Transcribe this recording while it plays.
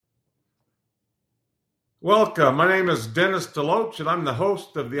Welcome. My name is Dennis DeLoach, and I'm the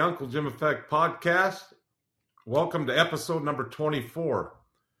host of the Uncle Jim Effect podcast. Welcome to episode number 24.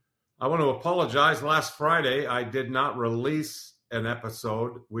 I want to apologize. Last Friday, I did not release an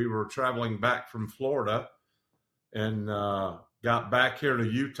episode. We were traveling back from Florida and got back here to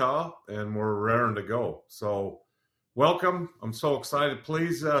Utah, and we're raring to go. So welcome. I'm so excited.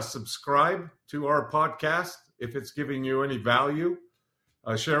 Please subscribe to our podcast if it's giving you any value.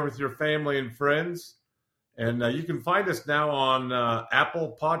 Share with your family and friends. And you can find us now on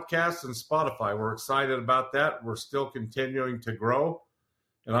Apple Podcasts and Spotify. We're excited about that. We're still continuing to grow.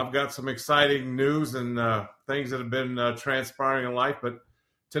 And I've got some exciting news and things that have been transpiring in life. But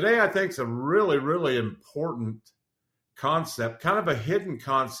today I think is a really, really important concept, kind of a hidden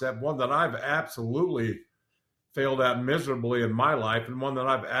concept, one that I've absolutely failed at miserably in my life, and one that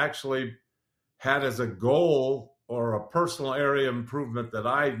I've actually had as a goal or a personal area of improvement that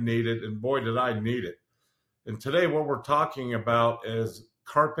I needed, and boy, did I need it. And today what we're talking about is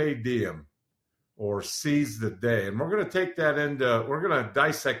carpe diem, or seize the day. And we're going to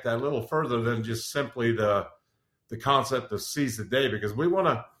dissect that a little further than just simply the concept of seize the day, because we want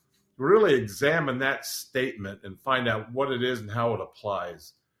to really examine that statement and find out what it is and how it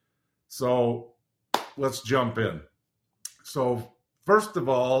applies. So let's jump in. So first of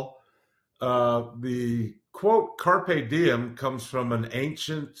all, the quote carpe diem comes from an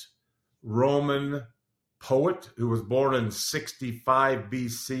ancient Roman poet who was born in 65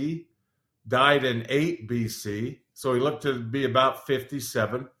 BC, died in 8 BC. So he lived to be about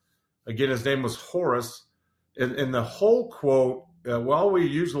 57. Again, his name was Horace. And the whole quote, all we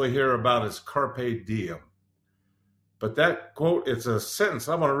usually hear about is carpe diem. But that quote, it's a sentence.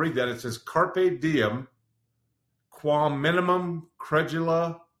 I want to read that. It says, carpe diem, quam minimum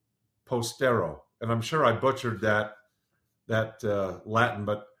credula postero. And I'm sure I butchered that Latin,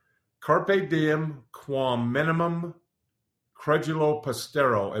 but carpe diem, quam minimum credulo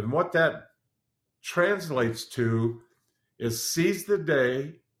postero. And what that translates to is seize the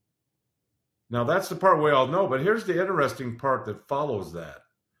day. Now, that's the part we all know, but here's the interesting part that follows that.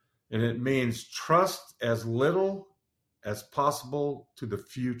 And it means trust as little as possible to the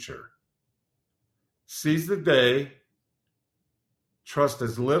future. Seize the day, trust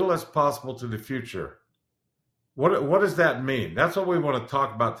as little as possible to the future. What does that mean? That's what we want to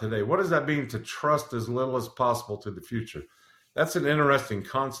talk about today. What does that mean to trust as little as possible to the future? That's an interesting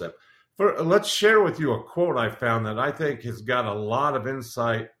concept. Let's share with you a quote I found that I think has got a lot of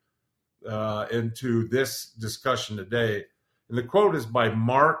insight into this discussion today. And the quote is by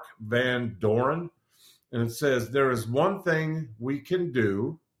Mark Van Doren. And it says, "There is one thing we can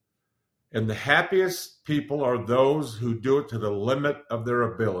do, and the happiest people are those who do it to the limit of their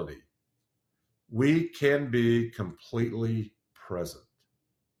ability. We can be completely present."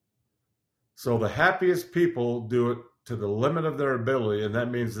 So the happiest people do it to the limit of their ability, and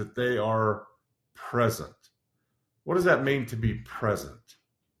that means that they are present. What does that mean to be present?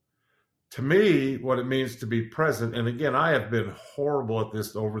 To me, what it means to be present, and again, I have been horrible at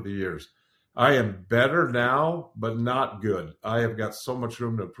this over the years. I am better now, but not good. I have got so much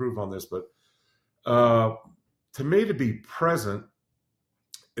room to improve on this, but to me, to be present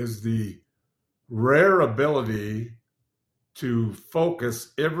is the rare ability to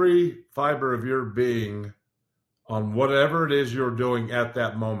focus every fiber of your being on whatever it is you're doing at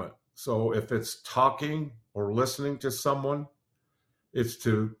that moment. So if it's talking or listening to someone, it's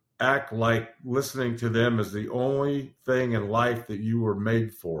to act like listening to them is the only thing in life that you were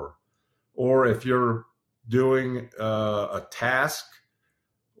made for. Or if you're doing a task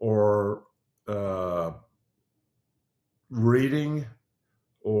or reading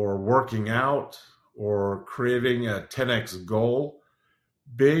or working out or creating a 10x goal,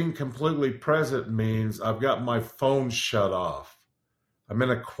 being completely present means I've got my phone shut off. I'm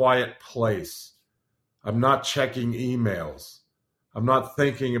in a quiet place. I'm not checking emails. I'm not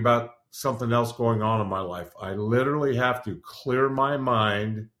thinking about something else going on in my life. I literally have to clear my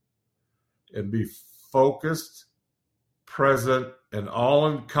mind and be focused, present, and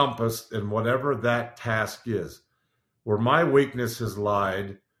all encompassed in whatever that task is. Where my weakness has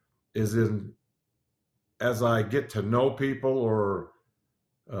lied is in, as I get to know people or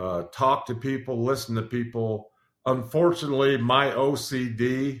talk to people, listen to people. Unfortunately, my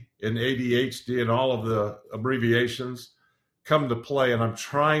OCD and ADHD and all of the abbreviations come to play, and I'm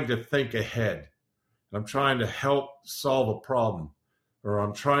trying to think ahead. I'm trying to help solve a problem, or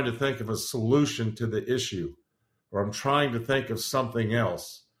I'm trying to think of a solution to the issue, or I'm trying to think of something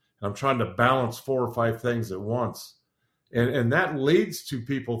else. I'm trying to balance 4 or 5 things at once. And that leads to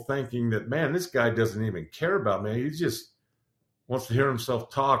people thinking that, man, this guy doesn't even care about me. He just wants to hear himself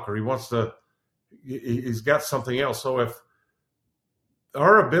talk, or he wants to he's got something else. So if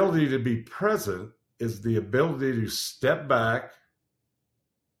our ability to be present is the ability to step back,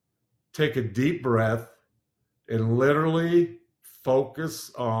 take a deep breath, and literally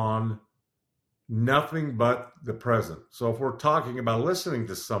focus on nothing but the present. So if we're talking about listening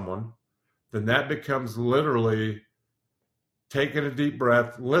to someone, then that becomes literally taking a deep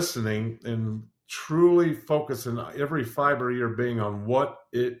breath, listening, and truly focusing every fiber of your being on what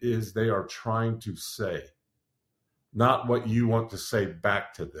it is they are trying to say, not what you want to say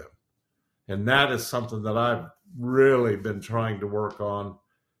back to them. And that is something that I've really been trying to work on.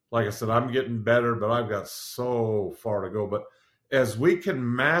 Like I said, I'm getting better, but I've got so far to go. But as we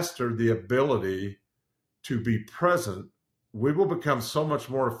can master the ability to be present, we will become so much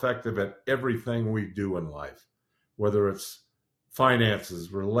more effective at everything we do in life, whether it's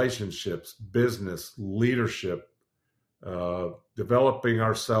finances, relationships, business, leadership, developing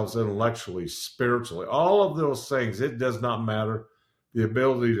ourselves intellectually, spiritually, all of those things. It does not matter. The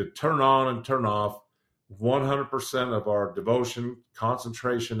ability to turn on and turn off 100% of our devotion,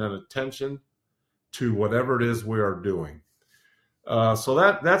 concentration, and attention to whatever it is we are doing. So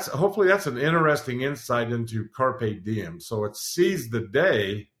that's hopefully that's an interesting insight into Carpe Diem. So it seize the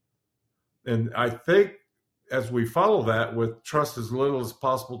day, and I think as we follow that with trust as little as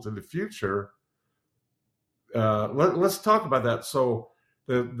possible to the future, let's talk about that. So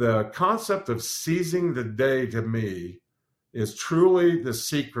the concept of seizing the day to me is truly the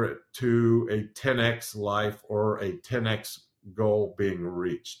secret to a 10x life or a 10x goal being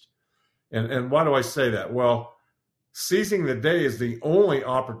reached. And why do I say that? Well, seizing the day is the only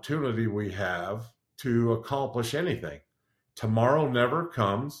opportunity we have to accomplish anything. Tomorrow never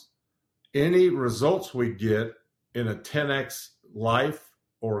comes. Any results we get in a 10x life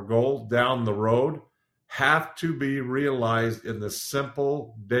or goal down the road have to be realized in the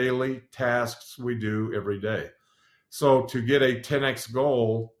simple daily tasks we do every day. So to get a 10x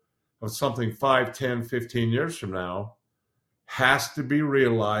goal of something 5, 10, 15 years from now has to be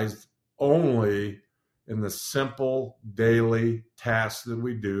realized only in the simple daily tasks that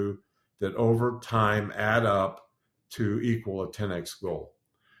we do that over time add up to equal a 10x goal.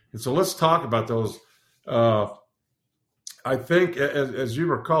 And so let's talk about those. I think, as you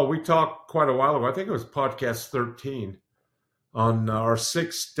recall, we talked quite a while ago, I think it was podcast 13, on our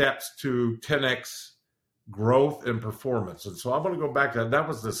 6 steps to 10x growth and performance. And so I'm going to go back to that. That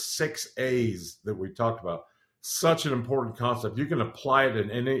was the 6 A's that we talked about. Such an important concept. You can apply it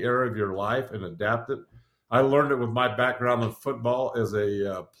in any area of your life and adapt it. I learned it with my background in football as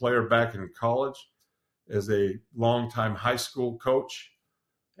a player back in college, as a longtime high school coach,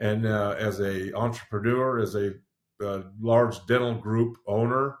 and as a entrepreneur, as a large dental group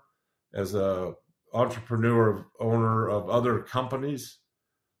owner, as a entrepreneur owner of other companies,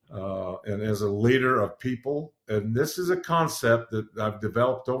 and as a leader of people. And this is a concept that I've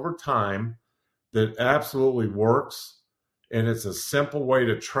developed over time that absolutely works. And it's a simple way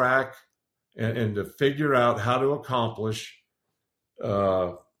to track and to figure out how to accomplish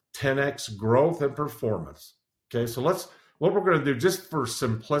 10x growth and performance. Okay, so what we're going to do, just for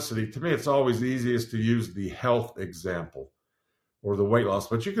simplicity, to me, it's always easiest to use the health example or the weight loss,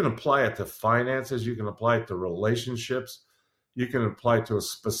 but you can apply it to finances, you can apply it to relationships, you can apply it to a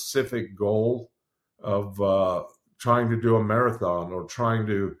specific goal of trying to do a marathon or trying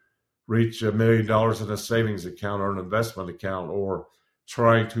to reach $1 million in a savings account or an investment account, or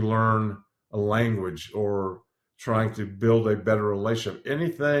trying to learn a language, or trying to build a better relationship.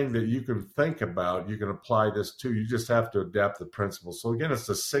 Anything that you can think about, you can apply this to. You just have to adapt the principles. So again, it's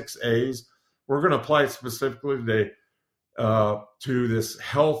the 6 A's. We're going to apply it specifically today to this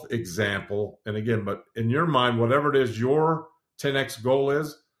health example. And again, but in your mind, whatever it is your 10x goal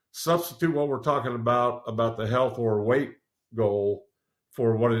is, substitute what we're talking about the health or weight goal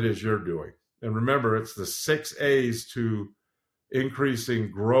for what it is you're doing. And remember, it's the 6 A's to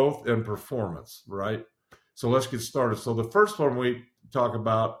increasing growth and performance, right? So let's get started. So the first one we talk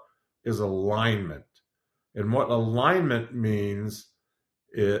about is alignment. And what alignment means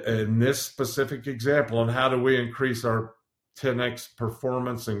in this specific example, and how do we increase our 10x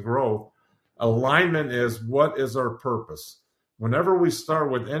performance and growth? Alignment is, what is our purpose? Whenever we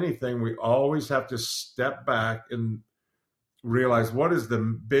start with anything, we always have to step back and realize, what is the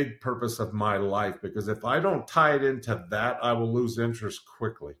big purpose of my life? Because if I don't tie it into that, I will lose interest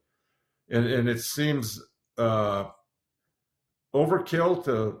quickly. And it seems overkill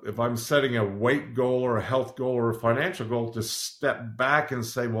to, if I'm setting a weight goal or a health goal or a financial goal, to step back and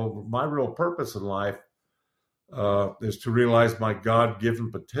say, well, my real purpose in life is to realize my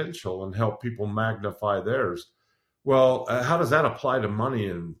God-given potential and help people magnify theirs. Well, how does that apply to money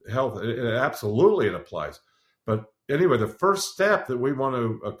and health? Absolutely, it applies. But anyway, the first step that we want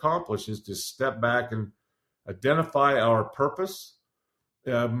to accomplish is to step back and identify our purpose.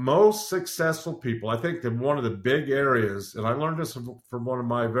 Most successful people, I think that one of the big areas, and I learned this from one of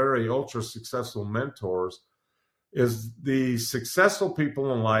my very ultra successful mentors, is the successful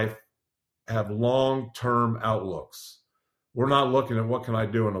people in life have long-term outlooks. We're not looking at what can I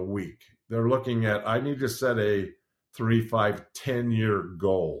do in a week. They're looking at, I need to set a 3, 5, 10-year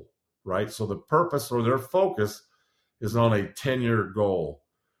goal, right? So the purpose or their focus is on a 10-year goal.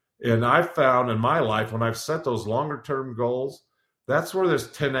 And I've found in my life, when I've set those longer term goals, that's where this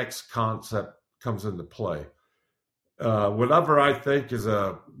 10X concept comes into play. Whatever I think is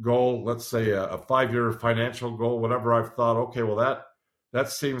a goal, let's say a 5-year financial goal, whatever I've thought, okay, well, that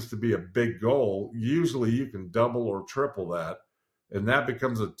seems to be a big goal. Usually you can double or triple that. And that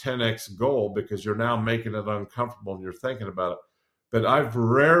becomes a 10X goal because you're now making it uncomfortable and you're thinking about it. But I've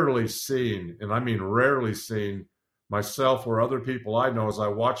rarely seen, and I mean rarely seen, myself or other people I know as I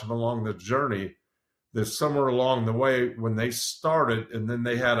watch them along the journey, that somewhere along the way when they started and then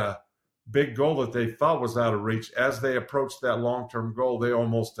they had a big goal that they thought was out of reach, as they approached that long-term goal, they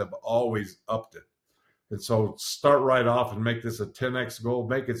almost have always upped it. And so start right off and make this a 10X goal,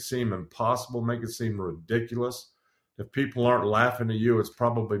 make it seem impossible, make it seem ridiculous. If people aren't laughing at you, it's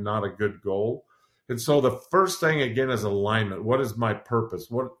probably not a good goal. And so the first thing, again, is alignment. What is my purpose?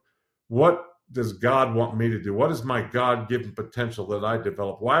 What does God want me to do? What is my God-given potential that I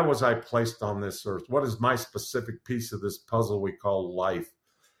developed? Why was I placed on this earth? What is my specific piece of this puzzle we call life?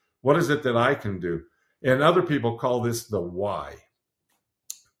 What is it that I can do? And other people call this the why.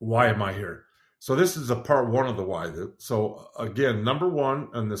 Why am I here? So this is a part one of the why. So again, number one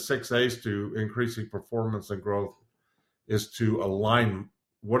and the 6 A's to increasing performance and growth is to align.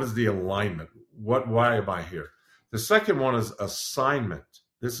 What is the alignment? Why am I here? The second one is assignment.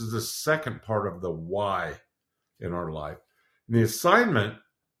 This is the second part of the why in our life. And the assignment,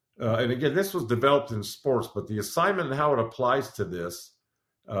 and again, this was developed in sports, but the assignment and how it applies to this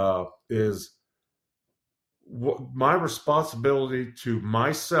is my responsibility to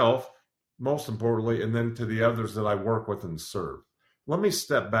myself, most importantly, and then to the others that I work with and serve. Let me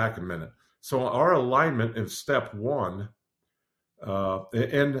step back a minute. So our alignment in step one,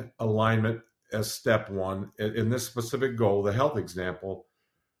 in alignment as step one, in this specific goal, the health example,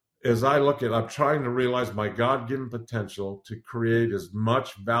 as I look at, I'm trying to realize my God-given potential to create as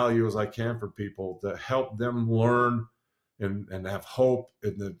much value as I can for people, to help them learn and have hope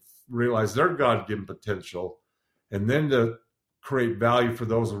and to realize their God-given potential, and then to create value for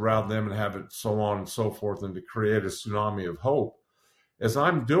those around them and have it so on and so forth, and to create a tsunami of hope. As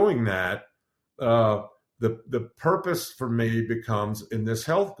I'm doing that, the purpose for me becomes, in this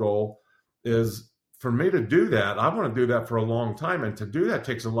health goal, is for me to do that. I want to do that for a long time, and to do that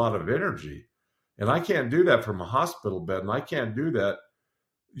takes a lot of energy, and I can't do that from a hospital bed, and I can't do that,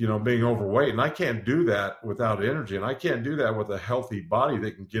 being overweight, and I can't do that without energy, and I can't do that with a healthy body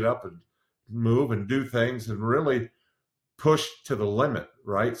that can get up and move and do things and really push to the limit,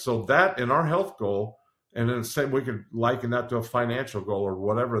 right? So that in our health goal, and then say we could liken that to a financial goal or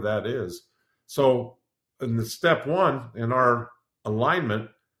whatever that is. So in the step one in our alignment,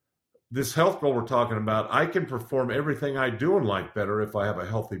 this health goal we're talking about, I can perform everything I do in life better if I have a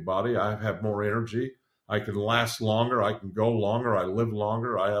healthy body. I have more energy. I can last longer. I can go longer. I live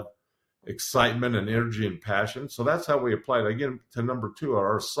longer. I have excitement and energy and passion. So that's how we apply it. Again, to number two,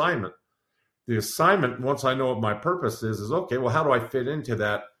 our assignment. The assignment, once I know what my purpose is okay, well, how do I fit into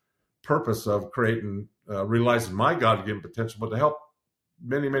that purpose of creating, realizing my God-given potential, but to help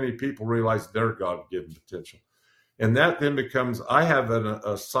many, many people realize their God-given potential? And that then becomes, I have an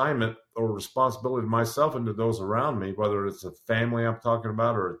assignment or responsibility to myself and to those around me, whether it's a family I'm talking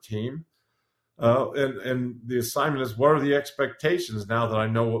about or a team. And the assignment is, what are the expectations now that I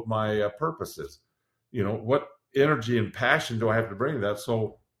know what my purpose is? What energy and passion do I have to bring to that?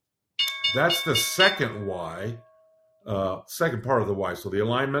 So that's the second why, second part of the why. So the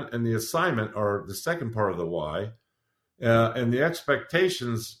alignment and the assignment are the second part of the why. And the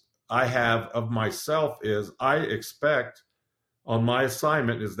expectations I have of myself is I expect on my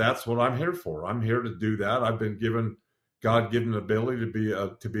assignment is that's what I'm here for. I'm here to do that. I've been given God-given ability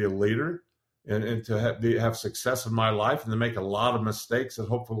to be a leader and to have success in my life and to make a lot of mistakes that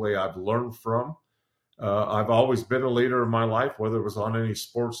hopefully I've learned from. I've always been a leader in my life, whether it was on any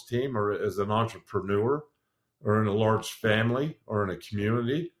sports team or as an entrepreneur or in a large family or in a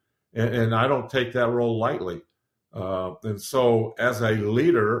community. And I don't take that role lightly. And so as a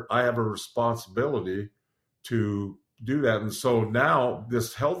leader, I have a responsibility to do that. And so now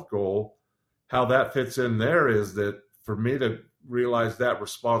this health goal how that fits in there is that for me to realize that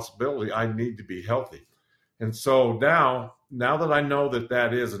responsibility, I need to be healthy. And so now that I know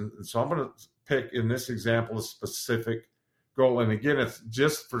that is, and so I'm going to pick in this example a specific goal. And again, it's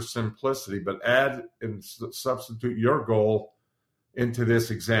just for simplicity, but add and substitute your goal into this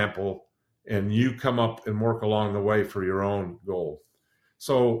example, and you come up and work along the way for your own goal.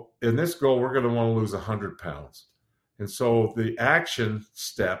 So in this goal, we're going to want to lose 100 pounds. And so the action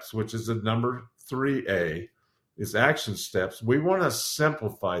steps, which is the number 3A, is action steps. We want to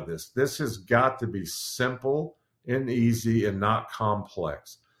simplify this. This has got to be simple and easy and not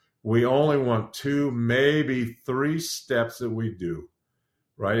complex. We only want 2, maybe 3 steps that we do,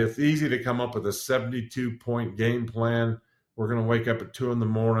 right? It's easy to come up with a 72-point game plan. We're going to wake up at 2 in the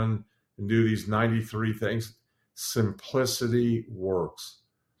morning and do these 93 things. Simplicity works.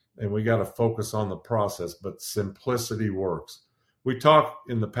 And we got to focus on the process, but simplicity works. We talked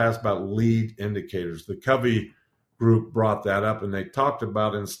in the past about lead indicators. The Covey group brought that up, and they talked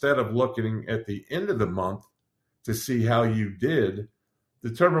about instead of looking at the end of the month to see how you did,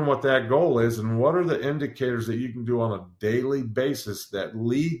 determine what that goal is and what are the indicators that you can do on a daily basis that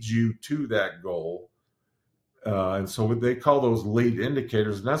lead you to that goal. And so they call those lead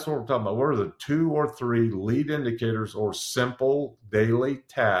indicators, and that's what we're talking about. What are the 2 or 3 lead indicators or simple daily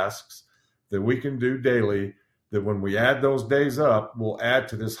tasks that we can do daily that when we add those days up, will add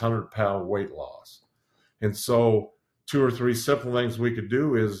to this 100-pound weight loss? And so 2 or 3 simple things we could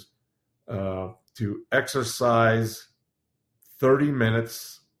do is to exercise 30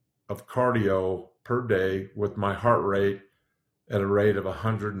 minutes of cardio per day with my heart rate at a rate of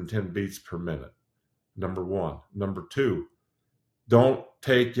 110 beats per minute. Number 1. Number 2, don't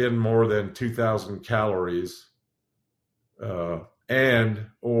take in more than 2,000 calories and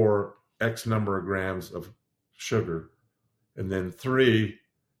or X number of grams of sugar. And then 3,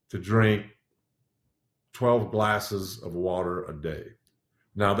 to drink 12 glasses of water a day.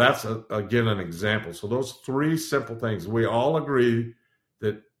 Now, that's, again, an example. So those 3 simple things, we all agree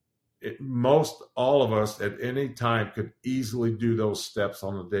that most all of us at any time could easily do those steps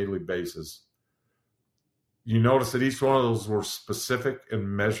on a daily basis. You notice that each one of those were specific and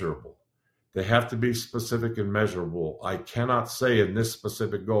measurable. They have to be specific and measurable. I cannot say in this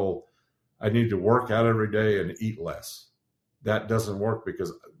specific goal, I need to work out every day and eat less. That doesn't work,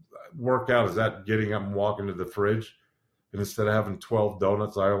 because workout is that getting up and walking to the fridge, and instead of having 12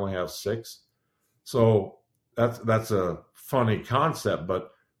 donuts, I only have 6. So that's a funny concept, but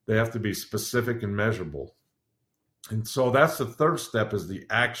they have to be specific and measurable. And so that's the third step, is the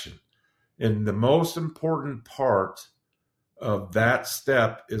action. And the most important part of that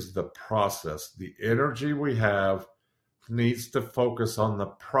step is the process. The energy we have needs to focus on the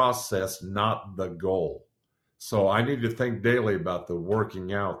process, not the goal. So I need to think daily about the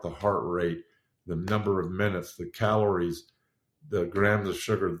working out, the heart rate, the number of minutes, the calories, the grams of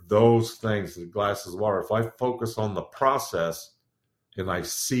sugar, those things, the glasses of water. If I focus on the process and I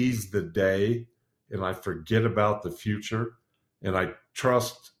seize the day and I forget about the future and I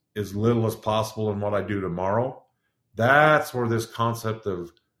trust as little as possible in what I do tomorrow, that's where this concept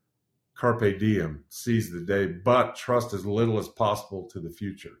of carpe diem, seize the day, but trust as little as possible to the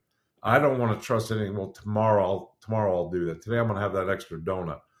future. I don't want to trust anything. Well, tomorrow I'll do that. Today I'm going to have that extra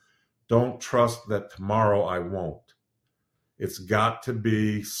donut. Don't trust that tomorrow I won't. It's got to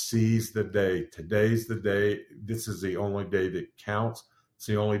be seize the day. Today's the day. This is the only day that counts. It's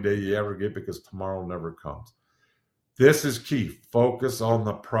the only day you ever get, because tomorrow never comes. This is key. Focus on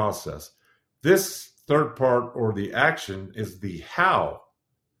the process. This third part, or the action, is the how.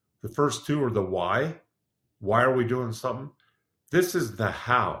 The first 2 are the why. Why are we doing something? This is the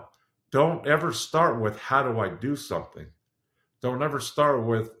how. Don't ever start with how do I do something. Don't ever start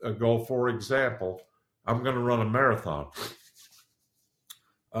with a goal. For example, I'm going to run a marathon.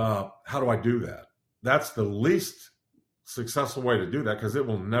 How do I do that? That's the least successful way to do that, because it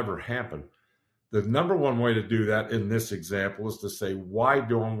will never happen. The number one way to do that in this example is to say, why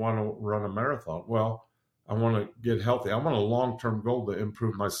do I want to run a marathon? Well, I want to get healthy. I want a long-term goal to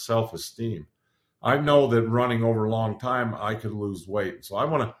improve my self-esteem. I know that running over a long time, I could lose weight. So I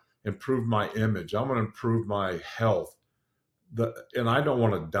want to improve my image. I want to improve my health. And I don't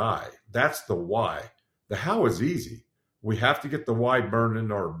want to die. That's the why. The how is easy. We have to get the why burned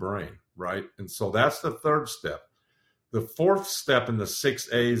into our brain, right? And so that's the third step. The fourth step in the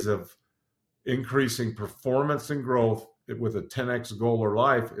 6 A's of increasing performance and growth with a 10X goal or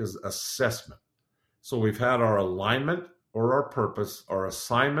life is assessment. So we've had our alignment or our purpose, our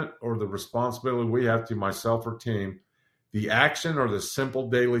assignment or the responsibility we have to myself or team, the action or the simple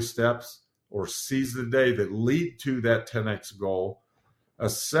daily steps or seize the day that lead to that 10X goal.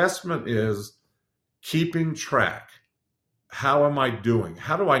 Assessment is keeping track. How am I doing?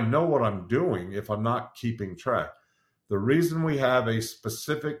 How do I know what I'm doing if I'm not keeping track? The reason we have a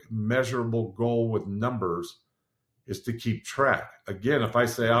specific measurable goal with numbers is to keep track. Again, if I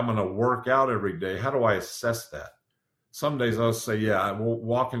say I'm going to work out every day, how do I assess that? Some days I'll say, yeah, I will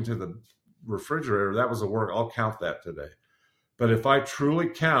walk into the refrigerator. That was a work. I'll count that today. But if I truly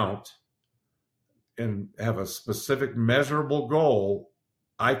count and have a specific measurable goal,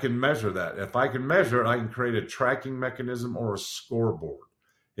 I can measure that. If I can measure it, I can create a tracking mechanism or a scoreboard.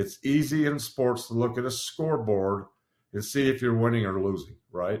 It's easy in sports to look at a scoreboard and see if you're winning or losing,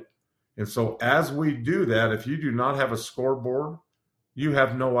 right? And so as we do that, if you do not have a scoreboard, you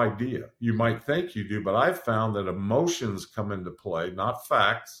have no idea. You might think you do, but I've found that emotions come into play, not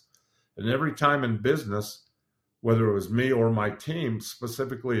facts. And every time in business, whether it was me or my team,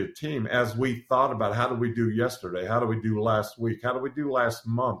 specifically a team, as we thought about how did we do yesterday? How do we do last week? How do we do last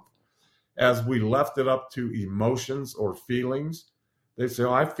month? As we left it up to emotions or feelings, they say,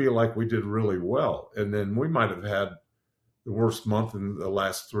 oh, I feel like we did really well. And then we might have had the worst month in the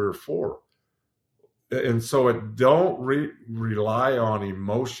last 3 or 4. And so don't rely on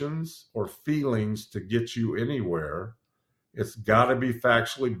emotions or feelings to get you anywhere. It's got to be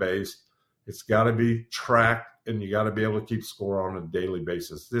factually based. It's got to be tracked, and you got to be able to keep score on a daily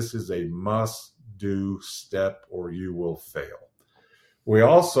basis. This is a must-do step or you will fail. We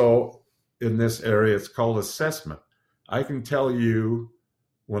also, in this area, it's called assessment. I can tell you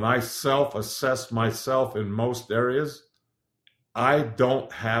when I self-assess myself in most areas, I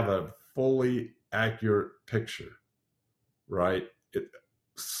don't have a fully accurate picture, right?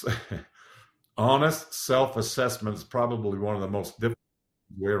 Honest self-assessment is probably one of the most difficult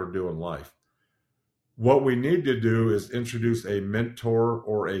we ever do in life. What we need to do is introduce a mentor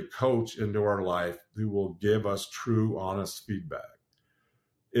or a coach into our life who will give us true, honest feedback.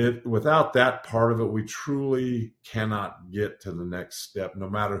 Without that part of it, we truly cannot get to the next step, no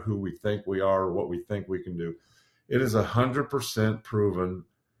matter who we think we are or what we think we can do. It is 100% proven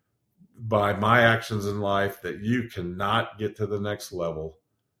by my actions in life that you cannot get to the next level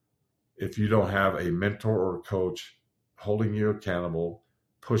if you don't have a mentor or a coach holding you accountable,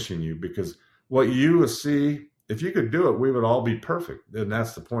 pushing you. Because what you see, if you could do it, we would all be perfect. And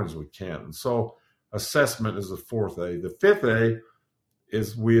that's the point, is we can't. And so assessment is the 4th A. The 5th A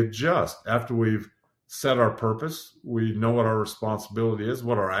is we adjust. After we've set our purpose, we know what our responsibility is,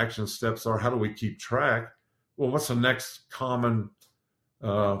 what our action steps are, how do we keep track? Well, what's the next common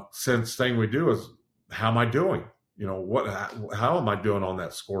sense thing we do is, how am I doing? How am I doing on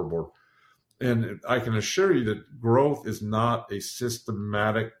that scoreboard? And I can assure you that growth is not a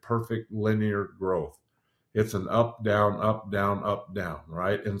systematic, perfect, linear growth. It's an up, down, up, down, up, down,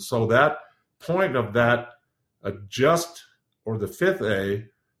 right? And so that point of that adjust, or the 5th A,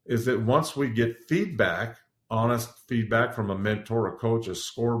 is that once we get feedback, honest feedback from a mentor, a coach, a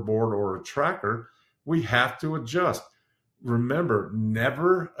scoreboard, or a tracker, we have to adjust. Remember,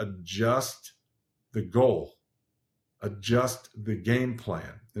 never adjust the goal. Adjust the game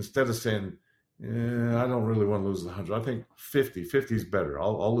plan. Instead of saying, I don't really want to lose 100. I think 50 is better.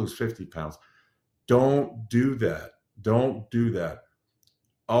 I'll lose 50 pounds. Don't do that. Don't do that.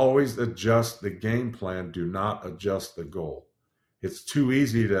 Always adjust the game plan. Do not adjust the goal. It's too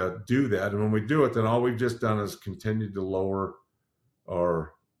easy to do that. And when we do it, then all we've just done is continue to lower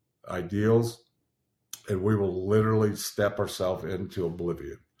our ideals, and we will literally step ourselves into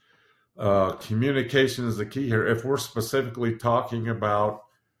oblivion. Communication is the key here. If we're specifically talking about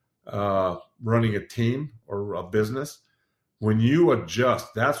running a team or a business, when you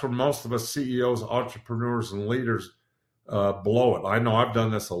adjust, that's where most of us CEOs, entrepreneurs, and leaders blow it. I know I've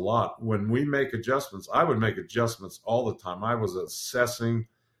done this a lot. When we make adjustments, I would make adjustments all the time. I was assessing,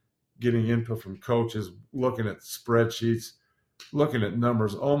 getting input from coaches, looking at spreadsheets, looking at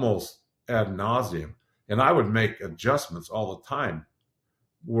numbers almost ad nauseum. And I would make adjustments all the time.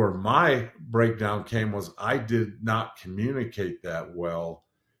 Where my breakdown came was I did not communicate that well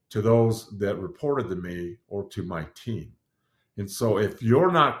to those that reported to me or to my team. And so if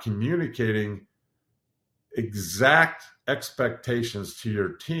you're not communicating exact expectations to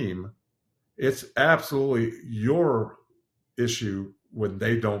your team, it's absolutely your issue when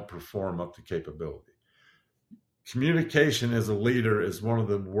they don't perform up to capability. Communication as a leader is one of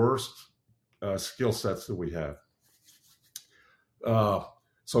the worst skill sets that we have.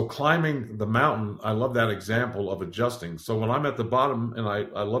 So climbing the mountain, I love that example of adjusting. So when I'm at the bottom, and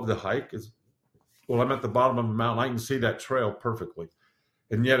I love to hike, when I'm at the bottom of the mountain, I can see that trail perfectly.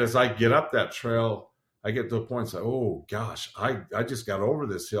 And yet as I get up that trail, I get to a point and say, oh gosh, I just got over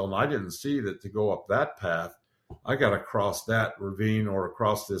this hill and I didn't see that to go up that path, I got to cross that ravine or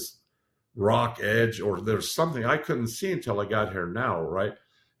across this rock edge, or there's something I couldn't see until I got here now, right?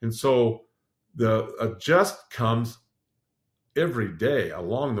 And so the adjust comes every day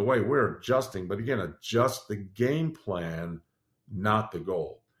along the way. We're adjusting, but again, adjust the game plan, not the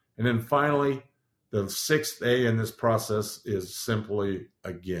goal. And then finally, the sixth A in this process is simply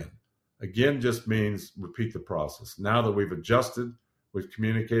again. Again just means repeat the process. Now that we've adjusted, we've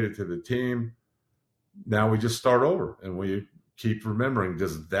communicated to the team, now we just start over and we keep remembering,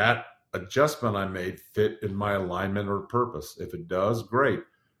 does that adjustment I made fit in my alignment or purpose? If it does, great.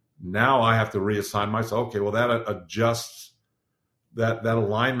 Now I have to reassign myself. Okay, well, that adjusts that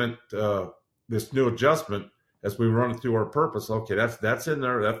alignment, this new adjustment as we run it through our purpose. Okay, that's in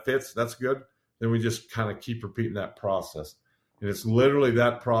there, that fits, that's good. Then we just kind of keep repeating that process. And it's literally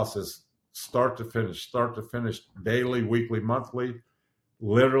that process, start to finish, daily, weekly, monthly,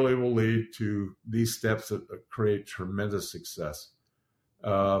 literally will lead to these steps that create tremendous success.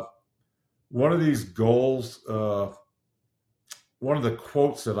 One of these goals, one of the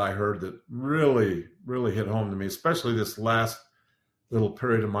quotes that I heard that really, really hit home to me, especially this last little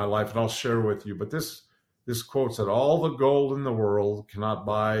period of my life, and I'll share with you, but this quote said, all the gold in the world cannot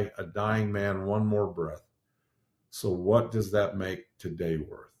buy a dying man one more breath. So what does that make today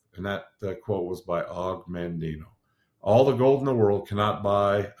worth? And that quote was by Og Mandino. All the gold in the world cannot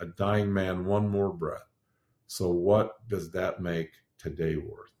buy a dying man one more breath. So what does that make today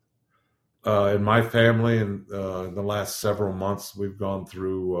worth? In my family, in the last several months, we've gone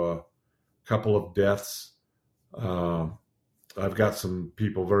through a couple of deaths. I've got some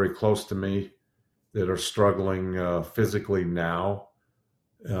people very close to me that are struggling physically now.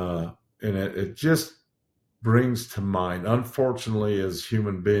 And it just brings to mind, unfortunately, as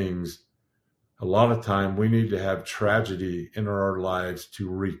human beings, a lot of time we need to have tragedy in our lives to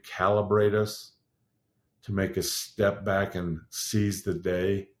recalibrate us, to make us step back and seize the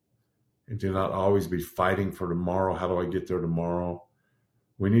day, and do not always be fighting for tomorrow. How do I get there tomorrow?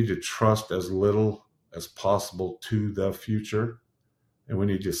 We need to trust as little as possible to the future, and we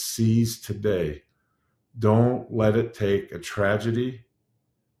need to seize today. Don't let it take a tragedy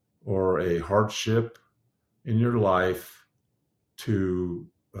or a hardship in your life to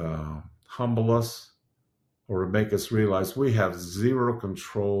humble us or to make us realize we have zero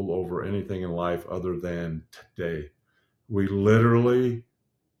control over anything in life other than today. We literally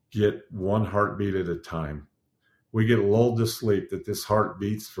get one heartbeat at a time. We get lulled to sleep that this heart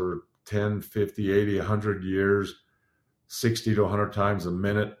beats for 10, 50, 80, 100 years, 60 to 100 times a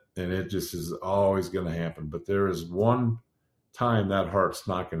minute, and it just is always going to happen. But there is one time that heart's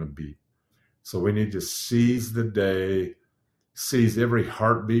not going to beat. So we need to seize the day, seize every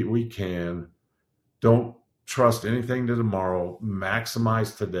heartbeat we can. Don't trust anything to tomorrow.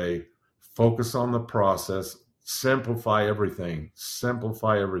 Maximize today. Focus on the process. Simplify everything.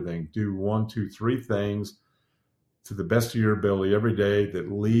 Do 1, 2, 3 things to the best of your ability every day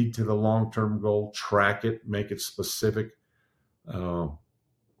that lead to the long-term goal. Track it. Make it specific.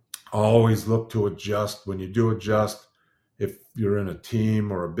 Always look to adjust. When you do adjust, if you're in a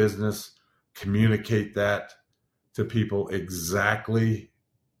team or a business, communicate that to people exactly,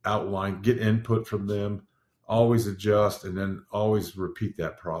 outline, get input from them, always adjust, and then always repeat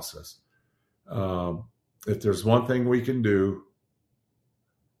that process. If there's one thing we can do,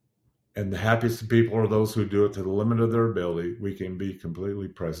 and the happiest people are those who do it to the limit of their ability, we can be completely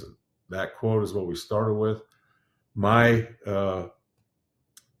present. That quote is what we started with. My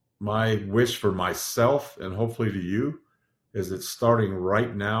wish for myself, and hopefully to you, is that starting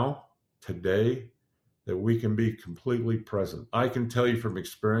right now, today, that we can be completely present. I can tell you from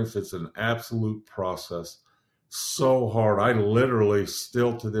experience, it's an absolute process. So hard. I literally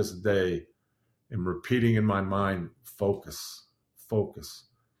still to this day am repeating in my mind, focus.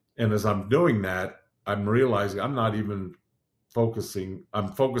 And as I'm doing that, I'm realizing I'm not even focusing. I'm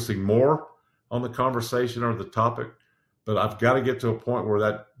focusing more on the conversation or the topic, but I've got to get to a point where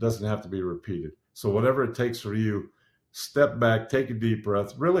that doesn't have to be repeated. So whatever it takes for you, step back, take a deep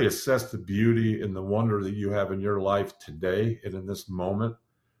breath, really assess the beauty and the wonder that you have in your life today and in this moment.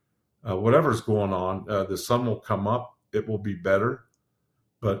 Whatever's going on, the sun will come up. It will be better.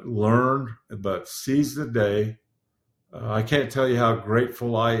 But seize the day. I can't tell you how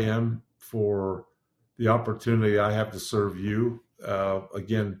grateful I am for the opportunity I have to serve you.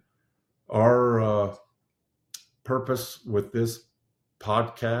 Again, our purpose with this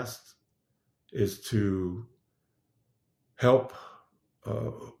podcast is to help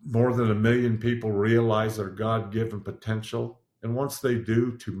more than 1 million people realize their God-given potential. And once they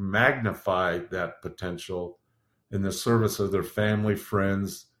do, to magnify that potential in the service of their family,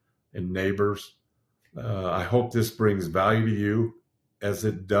 friends, and neighbors. I hope this brings value to you. as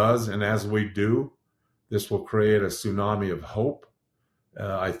it does and as we do, this will create a tsunami of hope.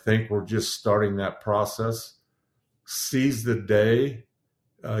 I think we're just starting that process. Seize the day.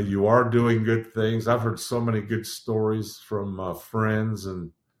 You are doing good things. I've heard so many good stories from friends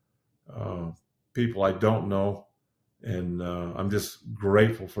and people I don't know, and I'm just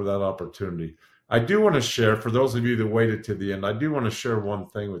grateful for that opportunity. I do want to share, for those of you that waited to the end, I do want to share one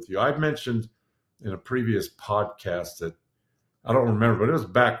thing with you. I've mentioned in a previous podcast that I don't remember, but it was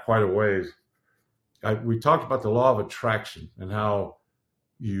back quite a ways. We talked about the law of attraction and how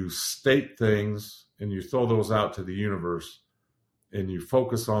you state things and you throw those out to the universe and you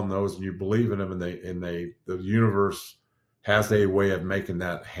focus on those and you believe in them, and the universe has a way of making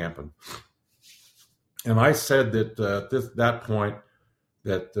that happen. And I said that at that point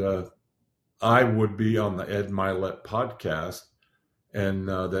that I would be on the Ed Milet podcast, and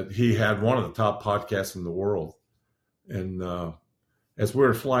that he had one of the top podcasts in the world. And as we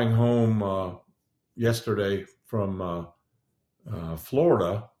were flying home yesterday from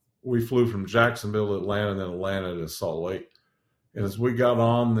Florida, we flew from Jacksonville to Atlanta, and then Atlanta to Salt Lake. And as we got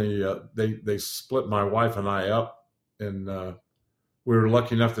on, they split my wife and I up, and we were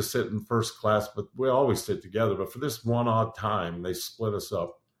lucky enough to sit in first class, but we always sit together. But for this one odd time, they split us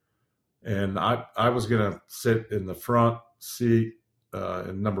up. And I was going to sit in the front seat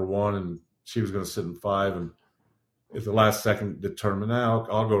in number 1, and she was going to sit in 5. And at the last second determined,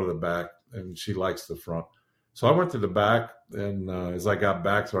 I'll go to the back, and she likes the front. So I went to the back, and as I got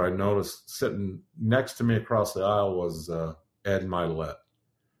back there, I noticed sitting next to me across the aisle was Ed Milet.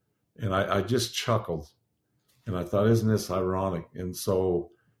 And I just chuckled, and I thought, isn't this ironic? And so,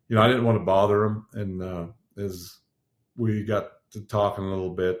 I didn't want to bother him. And as we got to talking a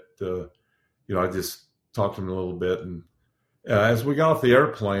little bit, I just talked to him a little bit. And as we got off the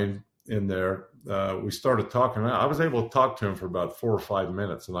airplane in there, we started talking. I was able to talk to him for about 4 or 5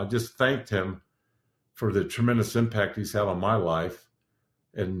 minutes, and I just thanked him for the tremendous impact he's had on my life,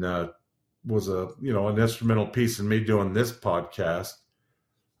 and was an instrumental piece in me doing this podcast.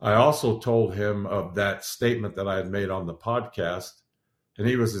 I also told him of that statement that I had made on the podcast, and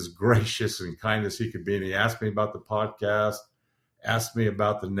he was as gracious and kind as he could be. And he asked me about the podcast, asked me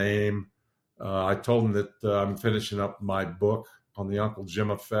about the name. I told him that I'm finishing up my book on the Uncle Jim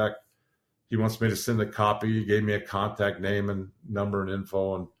effect. He wants me to send a copy. He gave me a contact name and number and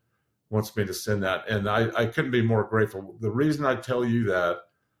info, and wants me to send that. And I couldn't be more grateful. The reason I tell you that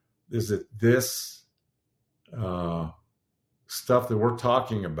is that this stuff that we're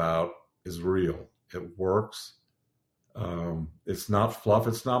talking about is real. It works. It's not fluff.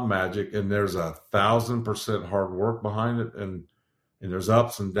 It's not magic. And there's 1,000% hard work behind it. And there's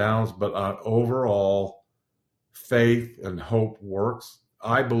ups and downs. But overall, faith and hope works.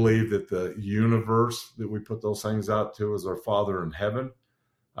 I believe that the universe that we put those things out to is our Father in heaven.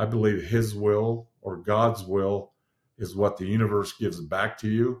 I believe his will, or God's will, is what the universe gives back to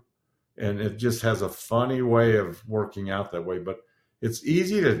you. And it just has a funny way of working out that way. But it's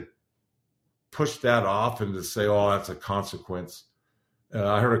easy to push that off and to say, oh, that's a consequence.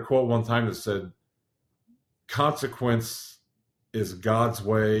 I heard a quote one time that said, consequence is God's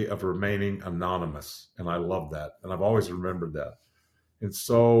way of remaining anonymous. And I love that. And I've always remembered that. And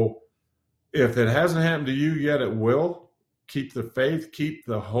so if it hasn't happened to you yet, it will. Keep the faith, keep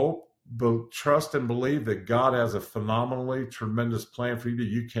the hope, trust and believe that God has a phenomenally tremendous plan for you that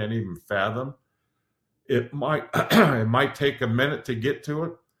you can't even fathom. It might take a minute to get to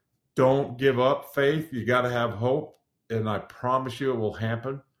it. Don't give up faith. You got to have hope, and I promise you it will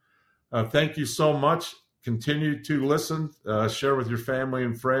happen. Thank you so much. Continue to listen, share with your family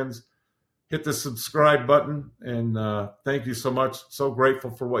and friends. Hit the subscribe button, and thank you so much. So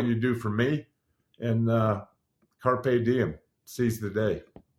grateful for what you do for me, and carpe diem. Seize the day.